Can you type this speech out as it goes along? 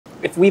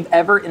If we've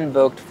ever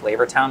invoked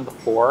Flavortown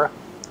before,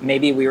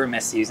 maybe we were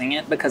misusing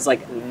it, because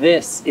like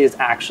this is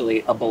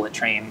actually a bullet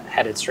train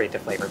headed straight to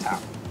Flavortown.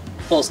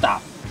 Full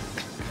stop.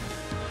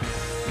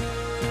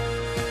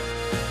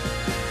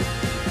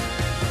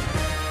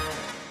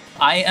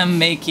 I am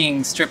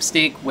making strip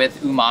steak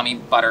with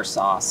umami butter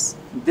sauce.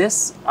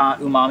 This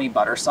umami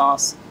butter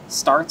sauce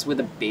starts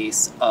with a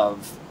base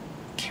of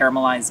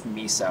caramelized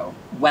miso.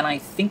 When I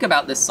think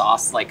about this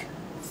sauce, like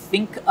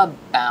think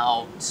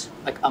about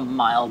like a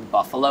mild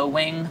buffalo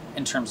wing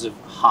in terms of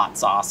hot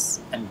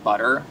sauce and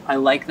butter. I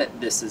like that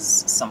this is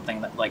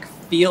something that like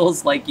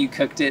feels like you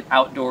cooked it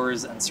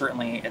outdoors, and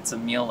certainly it's a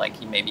meal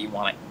like you maybe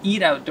want to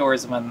eat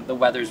outdoors when the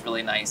weather's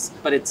really nice,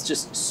 but it's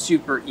just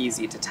super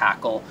easy to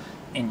tackle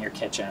in your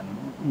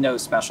kitchen. No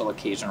special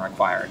occasion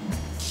required.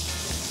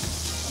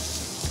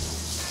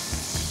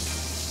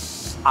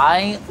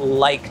 I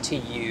like to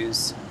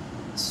use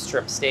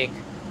strip steak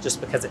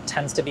just because it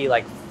tends to be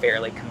like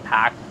fairly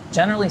compact.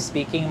 Generally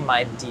speaking,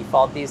 my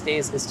default these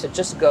days is to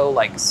just go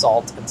like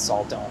salt and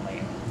salt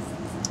only.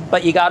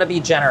 But you gotta be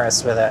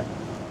generous with it.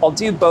 I'll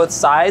do both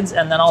sides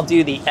and then I'll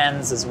do the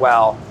ends as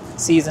well.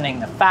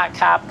 Seasoning the fat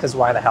cap, because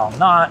why the hell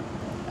not?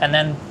 And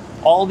then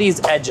all these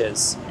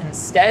edges,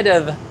 instead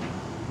of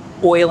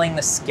oiling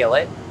the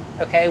skillet,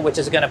 okay, which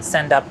is gonna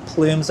send up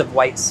plumes of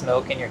white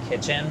smoke in your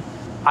kitchen,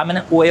 I'm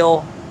gonna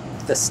oil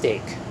the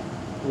steak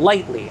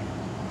lightly,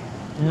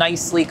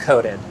 nicely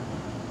coated,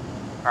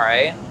 all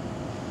right?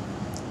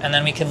 And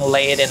then we can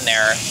lay it in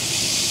there.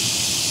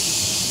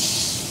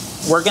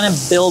 We're gonna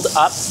build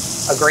up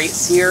a great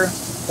sear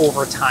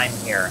over time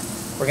here.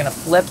 We're gonna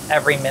flip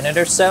every minute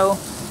or so.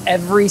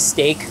 Every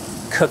steak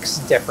cooks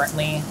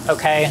differently,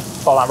 okay?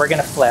 Hold on, we're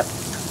gonna flip.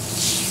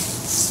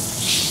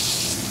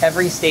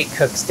 Every steak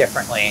cooks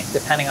differently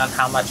depending on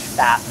how much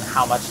fat and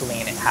how much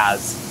lean it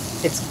has.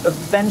 It's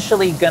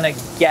eventually gonna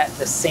get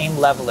the same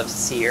level of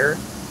sear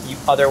you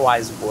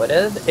otherwise would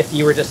have if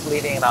you were just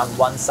leaving it on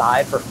one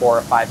side for 4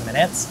 or 5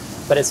 minutes,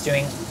 but it's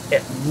doing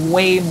it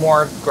way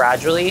more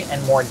gradually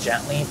and more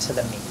gently to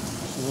the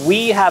meat.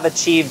 We have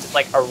achieved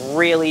like a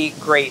really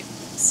great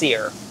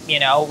sear. You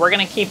know, we're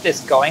gonna keep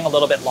this going a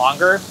little bit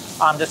longer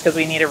just because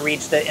we need to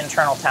reach the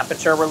internal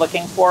temperature we're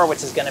looking for,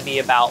 which is gonna be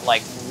about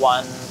like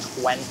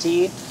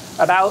 120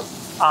 about.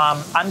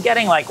 I'm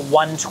getting like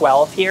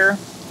 112 here.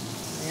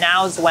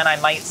 Now's when I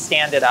might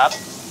stand it up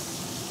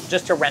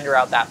just to render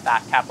out that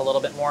fat cap a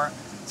little bit more.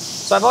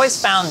 So I've always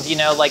found, you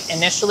know, like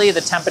initially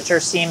the temperature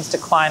seems to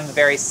climb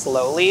very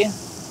slowly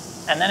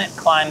and then it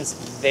climbs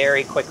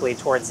very quickly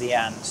towards the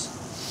end.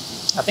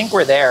 I think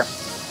we're there.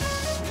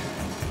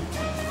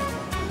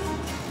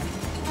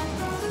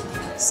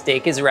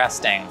 Steak is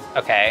resting,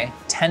 okay?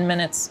 10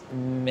 minutes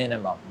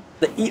minimum.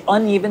 The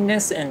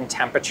unevenness in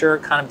temperature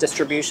kind of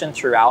distribution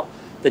throughout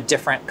the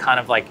different kind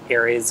of like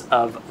areas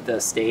of the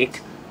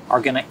steak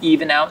are gonna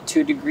even out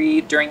to a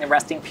degree during the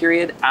resting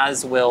period,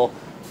 as will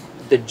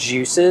the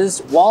juices.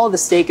 While the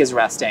steak is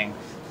resting,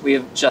 we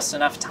have just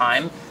enough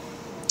time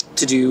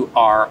to do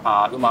our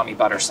umami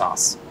butter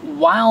sauce.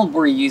 While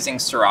we're using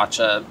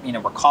sriracha, you know,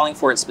 we're calling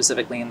for it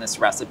specifically in this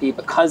recipe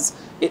because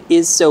it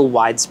is so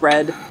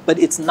widespread, but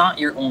it's not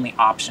your only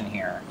option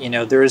here. You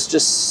know, there's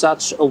just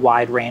such a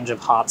wide range of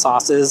hot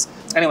sauces.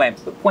 Anyway,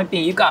 the point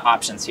being, you've got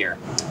options here.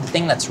 The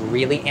thing that's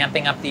really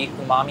amping up the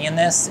umami in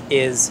this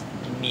is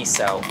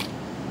miso.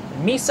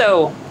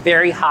 Miso,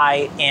 very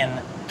high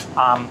in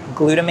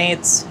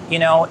glutamates. You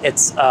know,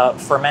 it's a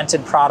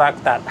fermented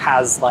product that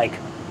has like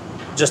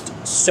just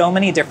so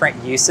many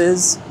different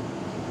uses.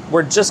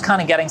 We're just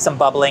kind of getting some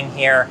bubbling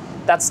here.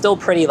 That's still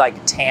pretty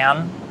like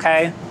tan,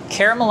 okay?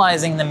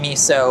 Caramelizing the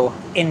miso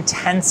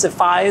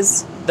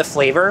intensifies the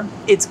flavor.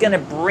 It's gonna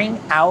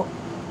bring out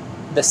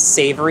the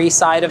savory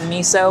side of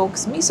miso,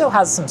 because miso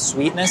has some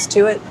sweetness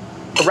to it.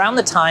 Around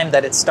the time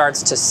that it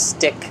starts to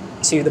stick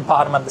to the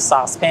bottom of the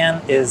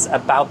saucepan is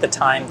about the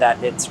time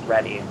that it's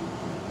ready.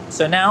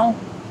 So now,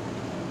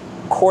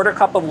 1/4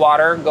 cup of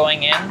water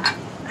going in,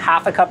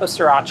 1/2 cup of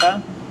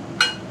sriracha,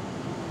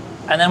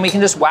 and then we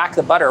can just whack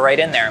the butter right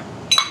in there.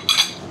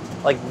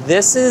 Like,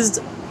 this is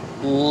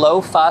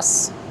low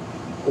fuss,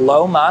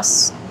 low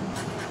muss.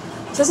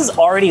 This is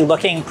already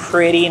looking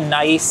pretty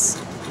nice,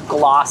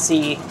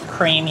 glossy,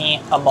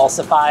 creamy,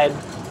 emulsified.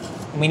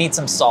 We need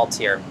some salt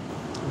here,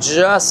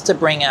 just to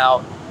bring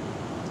out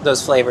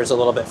those flavors a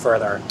little bit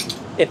further.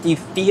 If you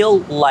feel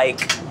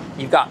like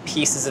you've got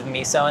pieces of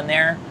miso in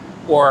there,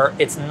 or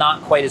it's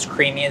not quite as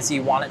creamy as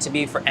you want it to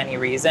be for any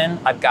reason,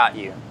 I've got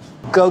you.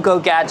 Go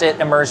Gadget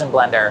immersion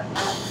blender.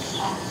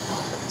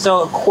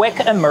 So a quick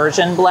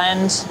immersion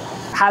blend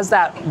has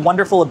that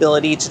wonderful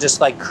ability to just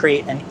like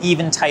create an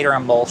even tighter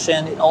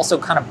emulsion. It also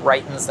kind of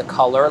brightens the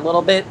color a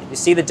little bit. You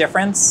see the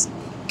difference?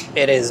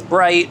 It is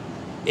bright,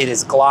 it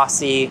is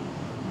glossy,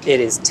 it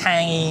is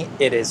tangy,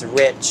 it is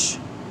rich,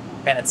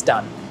 and it's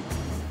done.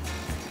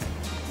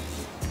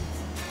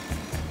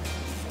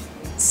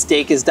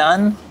 Steak is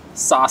done,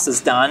 sauce is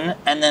done,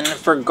 and then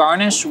for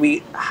garnish,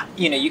 you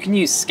can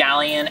use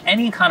scallion,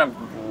 any kind of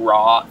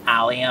raw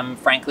allium,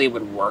 frankly,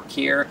 would work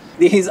here.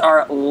 These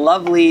are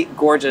lovely,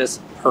 gorgeous,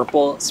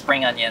 purple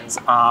spring onions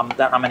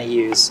that I'm gonna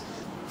use.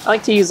 I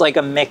like to use like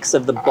a mix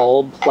of the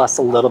bulb plus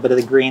a little bit of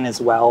the green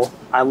as well.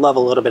 I love a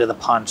little bit of the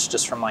punch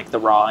just from like the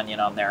raw onion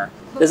on there.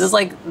 This is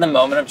like the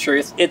moment of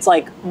truth. It's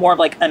like more of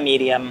like a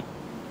medium,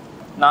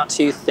 not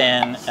too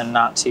thin and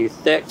not too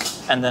thick,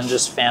 and then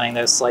just fanning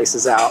those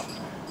slices out.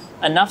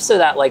 Enough so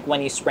that like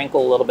when you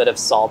sprinkle a little bit of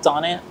salt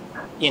on it,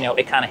 you know,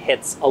 it kind of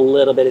hits a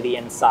little bit of the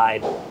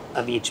inside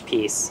of each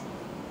piece.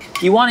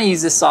 You want to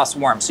use this sauce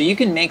warm, so you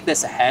can make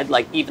this ahead,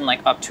 like even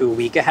like up to a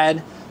week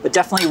ahead, but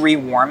definitely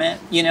rewarm it,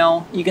 you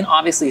know? You can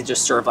obviously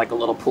just serve like a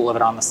little pool of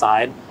it on the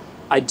side.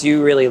 I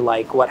do really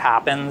like what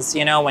happens,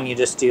 you know, when you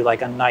just do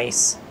like a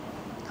nice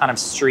kind of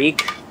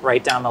streak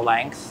right down the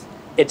length.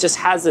 It just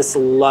has this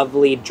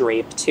lovely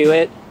drape to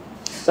it.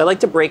 So I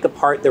like to break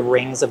apart the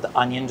rings of the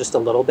onion just a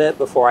little bit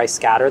before I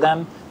scatter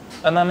them.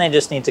 And then they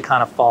just need to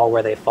kind of fall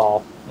where they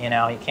fall. You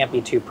know, you can't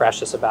be too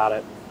precious about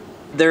it.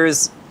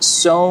 There's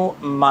so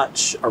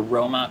much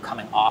aroma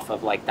coming off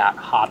of like that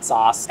hot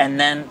sauce and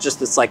then just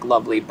this like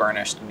lovely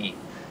burnished meat.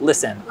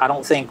 Listen, I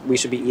don't think we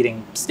should be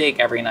eating steak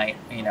every night,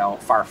 you know,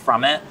 far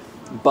from it.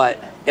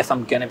 But if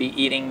I'm gonna be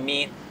eating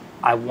meat,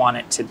 I want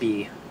it to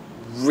be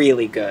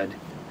really good.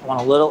 I want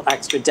a little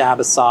extra dab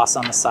of sauce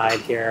on the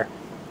side here.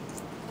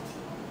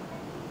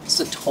 It's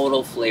a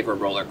total flavor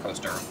roller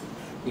coaster.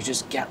 You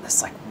just get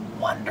this like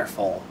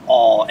wonderful,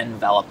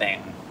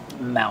 all-enveloping,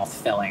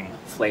 mouth-filling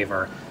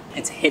flavor.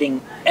 It's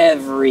hitting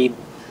every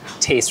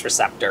taste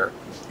receptor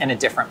in a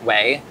different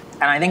way.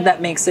 And I think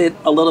that makes it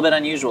a little bit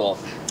unusual.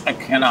 I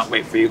cannot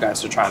wait for you guys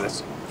to try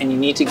this. And you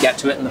need to get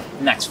to it in the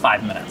next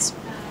 5 minutes.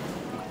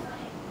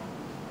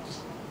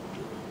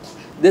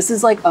 This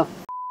is like a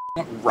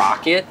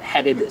rocket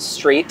headed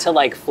straight to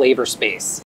like flavor space.